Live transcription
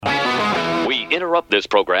interrupt this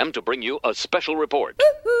program to bring you a special report.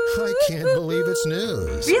 I can't believe it's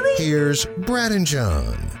news. Really? Here's Brad and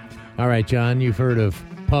John. All right, John, you've heard of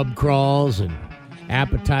pub crawls and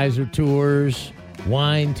appetizer tours,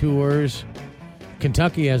 wine tours.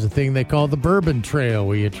 Kentucky has a thing they call the Bourbon Trail,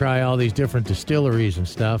 where you try all these different distilleries and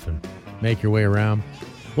stuff and make your way around.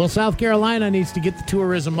 Well, South Carolina needs to get the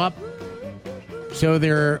tourism up, so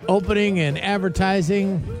they're opening and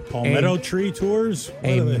advertising Palmetto tree tours?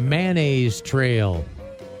 A mayonnaise trail.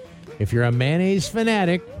 If you're a mayonnaise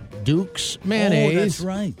fanatic, Duke's Mayonnaise. Oh, that's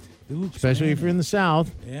right. Duke's especially mayonnaise. if you're in the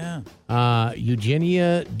South. Yeah.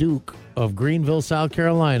 Eugenia Duke of Greenville, South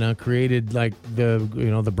Carolina, created like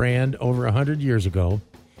the brand over 100 years ago,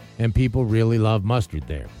 and people really love mustard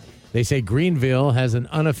there. They say Greenville has an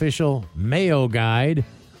unofficial mayo guide,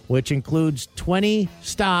 which includes 20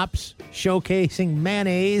 stops showcasing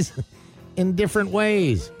mayonnaise in different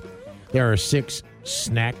ways. There are 6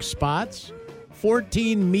 snack spots,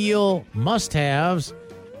 14 meal must-haves,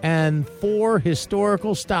 and 4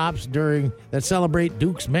 historical stops that celebrate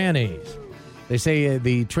Duke's Mayonnaise. They say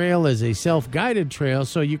the trail is a self-guided trail,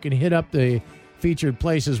 so you can hit up the featured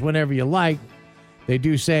places whenever you like. They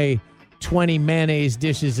do say 20 mayonnaise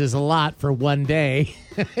dishes is a lot for one day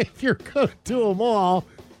if you're going to do them all.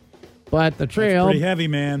 But the trail... That's pretty heavy,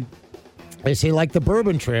 man. They say, like the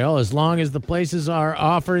Bourbon Trail, as long as the places are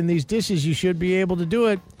offering these dishes, you should be able to do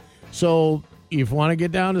it. So if you want to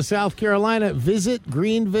get down to South Carolina, visit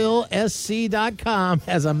greenvillesc.com.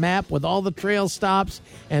 Has a map with all the trail stops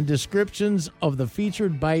and descriptions of the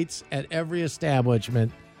featured bites at every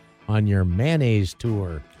establishment on your mayonnaise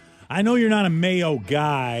tour. I know you're not a mayo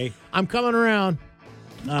guy. I'm coming around.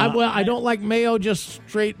 I don't like mayo, just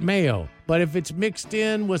straight mayo. But if it's mixed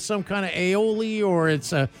in with some kind of aioli or it's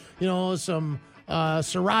some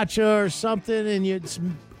sriracha or something, and it's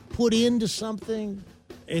put into something,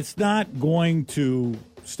 it's not going to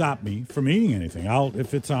stop me from eating anything.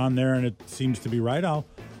 If it's on there and it seems to be right,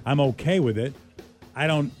 I'm okay with it. I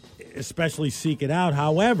don't especially seek it out.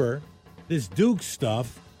 However, this Duke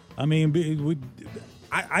stuff, I mean,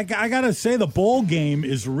 I gotta say the bowl game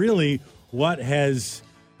is really what has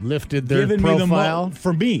lifted their given profile.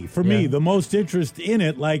 Me the most interest in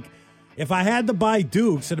it. Like, if I had to buy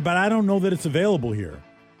Duke's, but I don't know that it's available here.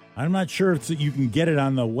 I'm not sure if you can get it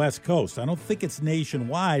on the West Coast. I don't think it's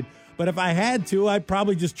nationwide. But if I had to, I'd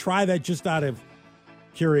probably just try that just out of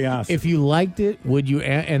curiosity. If you liked it, would you?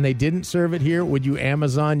 And they didn't serve it here, would you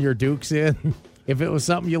Amazon your Dukes in? If it was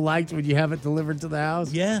something you liked, would you have it delivered to the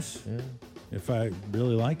house? Yes. Yeah. If I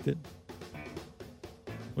really liked it.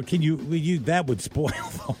 Well, that would spoil,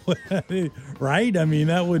 right? I mean,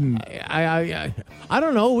 that wouldn't. I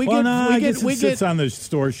don't know. It sits on the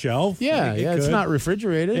store shelf. Yeah, it's not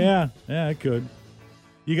refrigerated. Yeah, it could.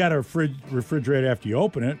 You got to refrigerate after you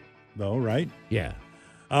open it, though, right? Yeah.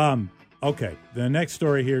 Okay. The next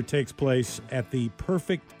story here takes place at the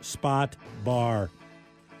Perfect Spot Bar.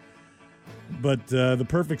 But the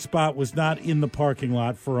Perfect Spot was not in the parking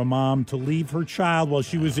lot for a mom to leave her child while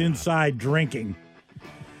she was inside drinking.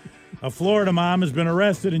 A Florida mom has been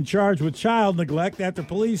arrested and charged with child neglect after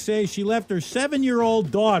police say she left her 7-year-old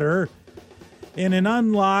daughter in an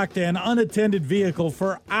unlocked and unattended vehicle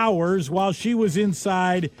for hours while she was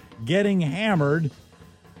inside getting hammered.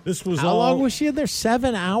 This was How long was she in there?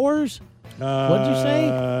 7 hours? What'd you say?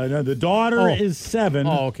 No, the daughter is 7.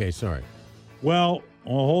 Oh, okay, sorry. Well,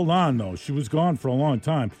 hold on, though. She was gone for a long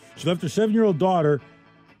time. She left her 7-year-old daughter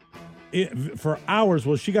for hours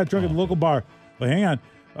while she got drunk at the local bar. But hang on.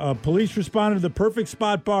 Police responded to the Perfect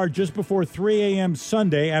Spot Bar just before 3 a.m.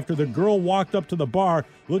 Sunday after the girl walked up to the bar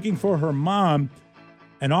looking for her mom.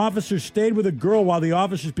 An officer stayed with the girl while the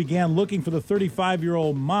officers began looking for the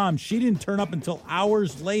 35-year-old mom. She didn't turn up until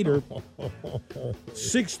hours later.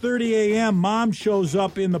 6:30 a.m., mom shows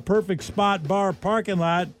up in the Perfect Spot Bar parking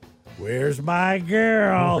lot. Where's my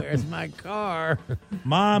girl? Where's my car?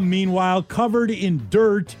 Mom, meanwhile, covered in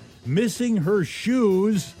dirt, missing her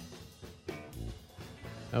shoes.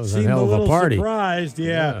 That was a hell of a party. Surprised,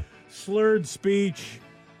 yeah. Slurred speech,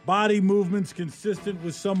 body movements consistent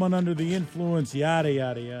with someone under the influence, yada,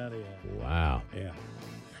 yada, yada, yada. Wow. Yeah.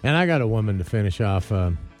 And I got a woman to finish off.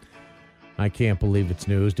 I can't believe it's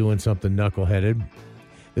news, doing something knuckleheaded.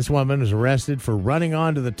 This woman was arrested for running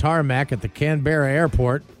onto the tarmac at the Canberra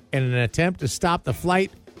airport in an attempt to stop the flight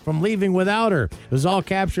from leaving without her. It was all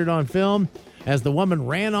captured on film as the woman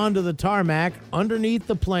ran onto the tarmac underneath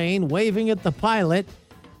the plane, waving at the pilot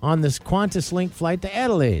on this QantasLink flight to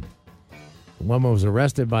Adelaide. The woman was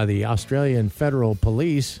arrested by the Australian Federal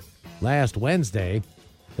Police last Wednesday.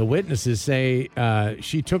 The witnesses say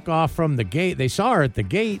she took off from the gate. They saw her at the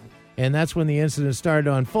gate, and that's when the incident started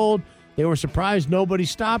to unfold. They were surprised nobody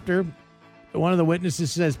stopped her. One of the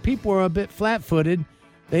witnesses says people were a bit flat-footed.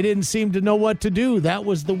 They didn't seem to know what to do. That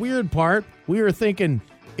was the weird part. We were thinking,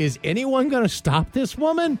 is anyone going to stop this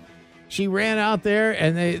woman? She ran out there,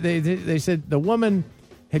 and they said the woman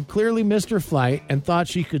had clearly missed her flight and thought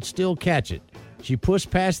she could still catch it. She pushed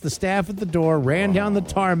past the staff at the door, ran down the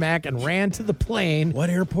tarmac, and ran to the plane. What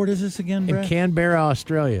airport is this again, Brett? In Canberra,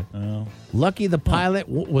 Australia. Oh. Lucky the pilot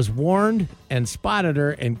was warned and spotted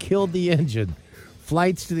her and killed the engine.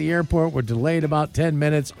 Flights to the airport were delayed about 10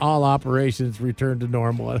 minutes. All operations returned to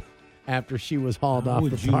normal after she was hauled off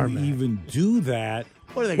the tarmac. How would you even do that?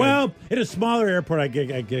 What are they Well, at a smaller airport, I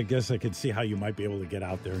guess I could see how you might be able to get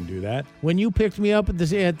out there and do that. When you picked me up at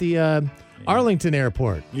the Arlington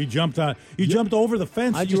airport, you jumped on. You jumped over the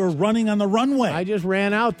fence. You were running on the runway. I just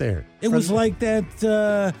ran out there. It was like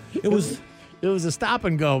that. It was a stop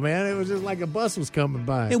and go, man. It was just like a bus was coming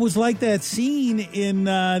by. It was like that scene in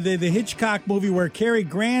the Hitchcock movie where Cary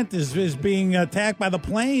Grant is being attacked by the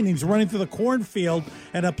plane. He's running through the cornfield,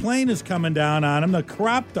 and a plane is coming down on him. The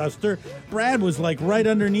crop duster. Brad was like right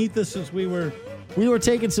underneath us as we were. We were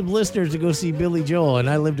taking some listeners to go see Billy Joel, and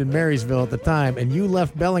I lived in Marysville at the time, and you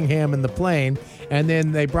left Bellingham in the plane, and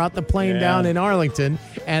then they brought the plane down in Arlington,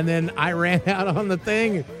 and then I ran out on the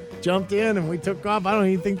thing, jumped in, and we took off. I don't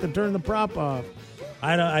even think to turn the prop off.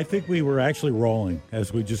 I think we were actually rolling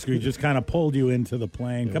as we just kind of pulled you into the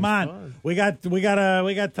plane. Come on, fun. we got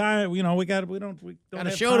time. You know, we don't got a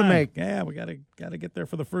have show time. to make. Yeah, we got to get there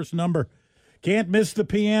for the first number. Can't miss the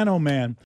Piano Man.